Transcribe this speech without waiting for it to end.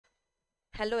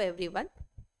Hello everyone,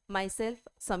 myself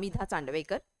Samidha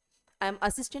Chandvekar. I am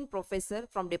assistant professor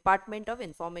from Department of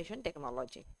Information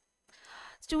Technology.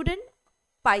 Student,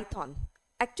 Python.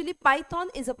 Actually, Python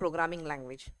is a programming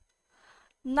language.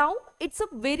 Now, it's a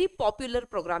very popular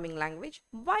programming language.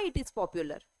 Why it is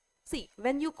popular? See,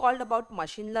 when you called about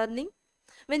machine learning,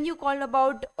 when you called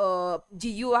about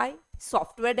GUI,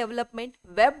 software development,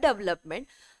 web development,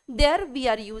 there we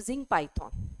are using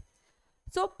Python.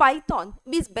 So Python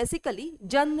is basically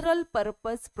general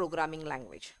purpose programming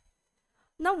language.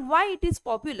 Now why it is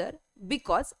popular?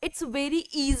 Because it's very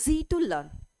easy to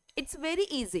learn. It's very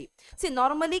easy. See,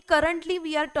 normally currently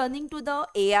we are turning to the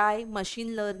AI,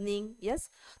 machine learning, yes.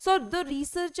 So the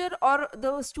researcher or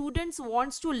the students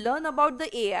wants to learn about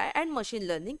the AI and machine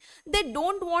learning. They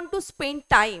don't want to spend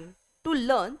time to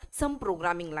learn some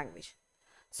programming language.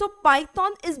 So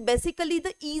Python is basically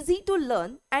the easy to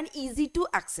learn and easy to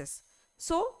access.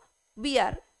 So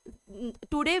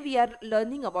today we are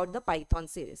learning about the Python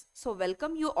series. So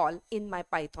welcome you all in my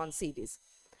Python series.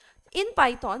 In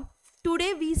Python,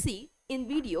 today we see in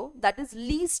video that is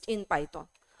list in Python.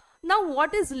 Now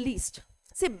what is list?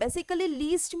 See, basically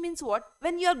list means what?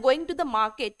 When you are going to the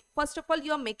market, first of all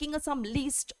you are making some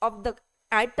list of the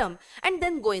item and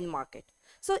then go in market.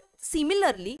 So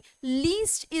similarly,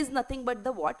 list is nothing but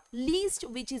the what? List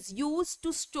which is used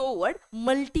to store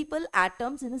multiple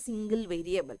atoms in a single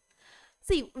variable.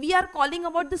 See, we are calling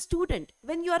about the student.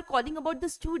 When you are calling about the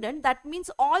student, that means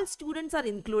all students are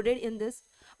included in this.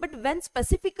 But when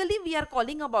specifically we are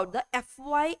calling about the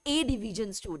FYA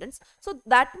division students, so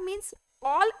that means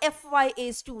all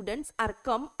FYA students are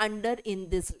come under in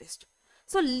this list.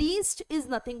 So list is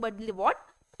nothing but what?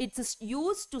 It's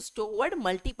used to store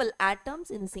multiple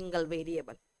atoms in a single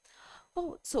variable.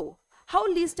 Oh, so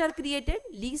how lists are created?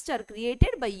 Lists are created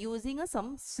by using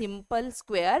some simple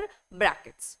square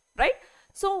brackets, right?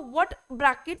 So what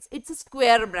brackets? It's a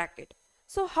square bracket.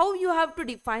 So how you have to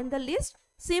define the list?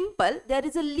 Simple, there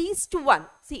is a list one.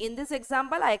 See, in this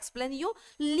example, I explain you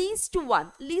list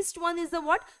one. List one is the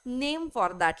what? Name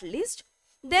for that list.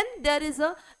 Then there is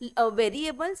a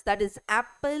variables, that is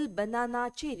apple,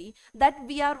 banana, cherry, that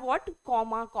we are what?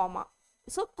 Comma, comma.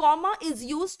 So comma is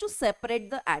used to separate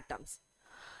the atoms.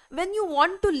 When you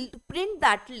want to print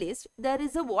that list, there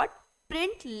is a what?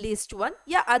 Print list one.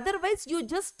 Yeah, otherwise you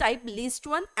just type list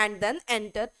one and then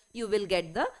enter. You will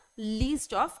get the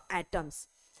list of atoms.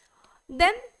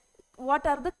 Then what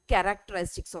are the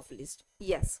characteristics of list?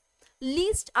 Yes,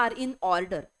 lists are in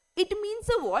order. It means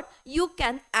what? You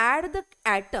can add the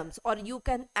atoms or you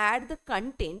can add the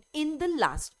content in the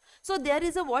last. So there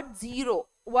is a what? 0,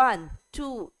 1,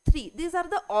 2, 3. These are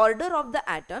the order of the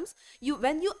atoms.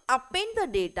 When you append the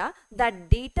data, that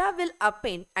data will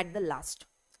append at the last.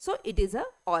 So it is a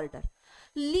order.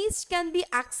 List can be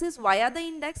accessed via the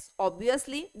index.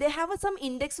 Obviously, they have some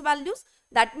index values.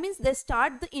 That means they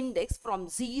start the index from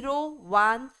 0,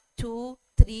 1, 2,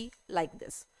 3 like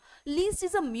this. List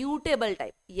is a mutable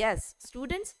type. Yes,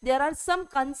 students, there are some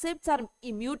concepts are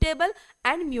immutable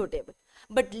and mutable.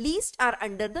 But lists are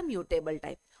under the mutable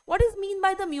type. What is mean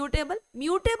by the mutable?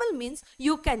 Mutable means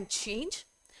you can change,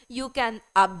 you can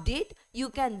update, you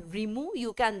can remove,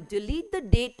 you can delete the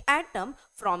date atom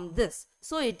from this.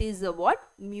 So it is a what?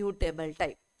 Mutable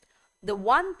type. The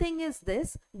one thing is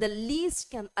this, the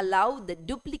list can allow the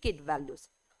duplicate values.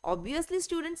 Obviously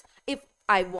students, if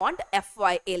I want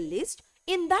FYA list,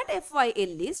 in that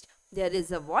FYA list, there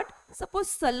is a what? Suppose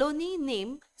Saloni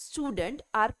name student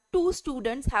are two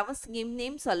students have a same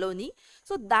name Saloni.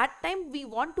 So that time we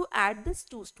want to add this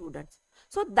two students.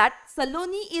 So that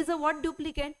Saloni is a what?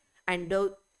 Duplicate, and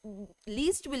the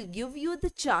list will give you the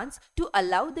chance to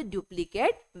allow the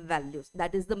duplicate values.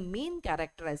 That is the main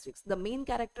characteristics. The main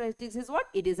characteristics is what?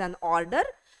 It is an order.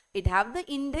 It have the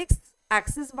index,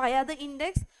 access via the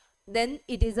index. Then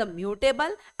it is a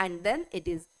mutable, and then it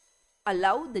is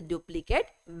allow the duplicate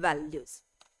values.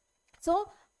 So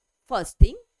first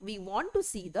thing, we want to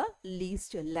see the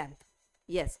list length.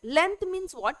 Yes, length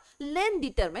means what? Length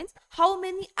determines how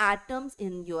many atoms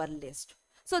in your list.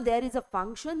 So there is a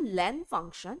function, length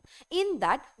function. In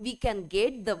that we can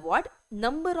get the what?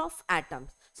 Number of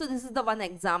atoms. So this is the one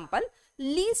example.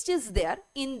 List is there.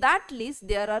 In that list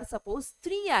there are suppose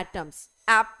 3 atoms.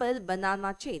 Apple,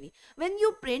 banana, cherry. When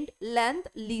you print length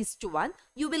list 1,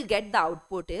 you will get the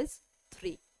output is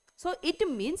 3. So it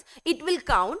means it will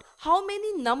count how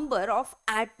many number of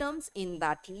atoms in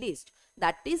that list.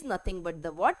 That is nothing but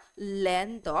the what?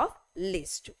 Length of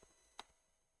list.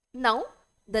 Now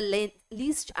the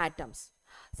list atoms.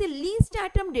 See, least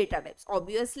atom data types.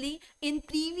 Obviously, in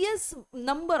previous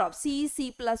number of C,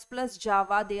 C++,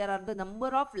 Java, there are the number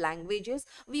of languages.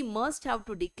 We must have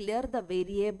to declare the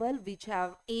variable which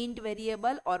have int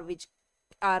variable or which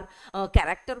are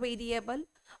character variable.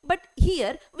 But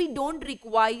here we don't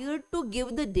require to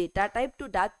give the data type to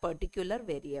that particular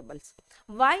variables.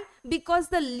 Why? Because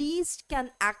the list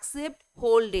can accept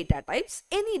whole data types,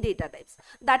 any data types.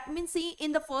 That means, see,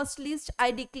 in the first list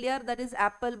I declare that is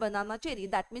apple, banana, cherry.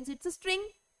 That means it's a string.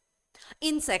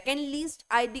 In second list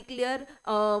I declare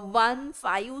 1,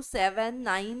 5, 7,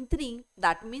 9, 3.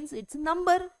 That means it's a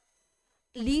number.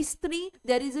 List 3,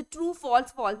 there is a true,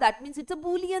 false, false. That means it's a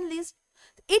Boolean list.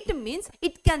 It means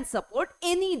it can support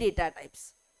any data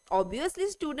types. Obviously,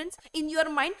 students, in your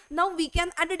mind, now we can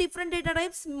add a different data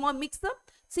types, mix them.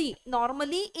 See,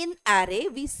 normally in array,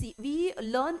 we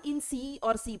learn in C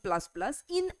or C++,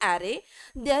 in array,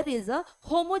 there is a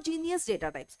homogeneous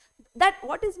data types. That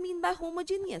what is mean by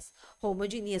homogeneous?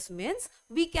 Homogeneous means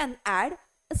we can add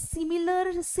a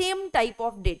similar, same type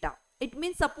of data. It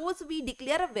means suppose we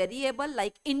declare a variable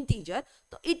like integer,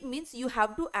 so it means you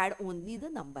have to add only the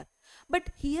number.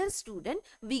 But here, student,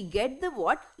 we get the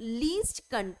what? List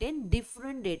contain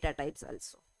different data types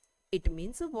also. It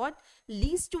means what?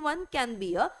 List one can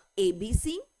be a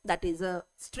ABC, that is a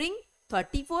string.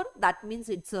 34, that means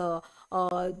it's a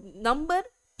number.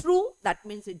 True, that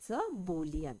means it's a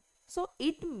Boolean. So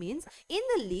it means in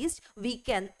the list we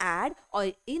can add,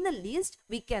 or in the list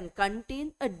we can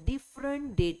contain a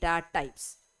different data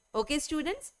types. Okay,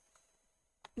 students?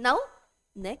 Now,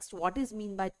 next, what is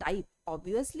mean by type?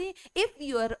 Obviously, if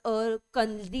you are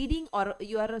reading or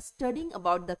you are studying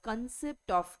about the concept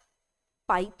of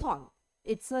Python,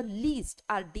 it's a list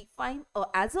are defined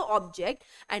as an object,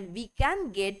 and we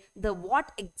can get the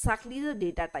what exactly the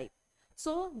data type.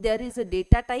 So there is a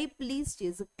data type list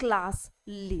is a class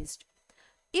list.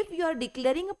 If you are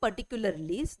declaring a particular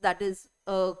list, that is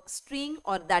a string,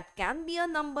 or that can be a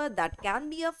number, that can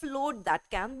be a float, that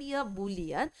can be a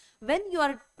Boolean, when you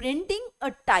are printing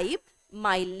a type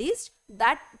my list,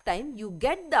 that time you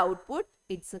get the output,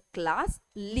 it's a class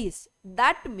list.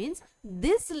 That means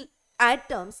these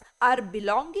atoms are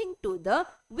belonging to the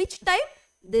which type?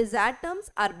 These atoms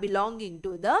are belonging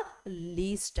to the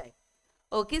list type.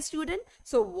 Okay, student.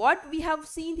 So what we have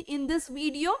seen in this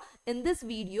video? In this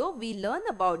video, we learn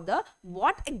about the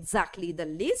what exactly the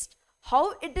list,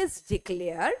 how it is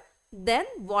declared, then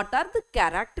what are the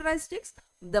characteristics.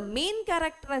 The main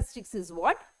characteristics is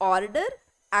what? Order,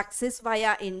 access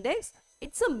via index.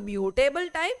 It's a mutable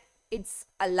type. It's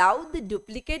allow the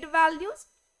duplicate values.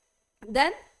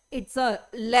 Then it's a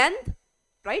length,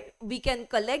 right? We can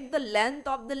collect the length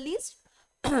of the list.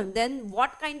 Then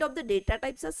what kind of the data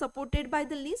types are supported by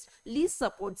the list? List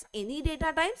supports any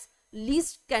data types.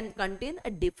 List can contain a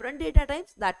different data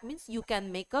types. That means you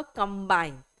can make a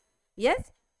combine.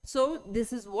 Yes. So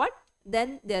this is what?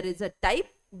 Then there is a type.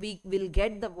 We will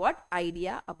get the what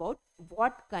idea about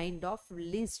what kind of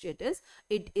list it is.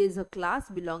 It is a class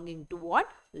belonging to what?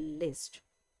 List.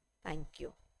 Thank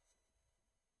you.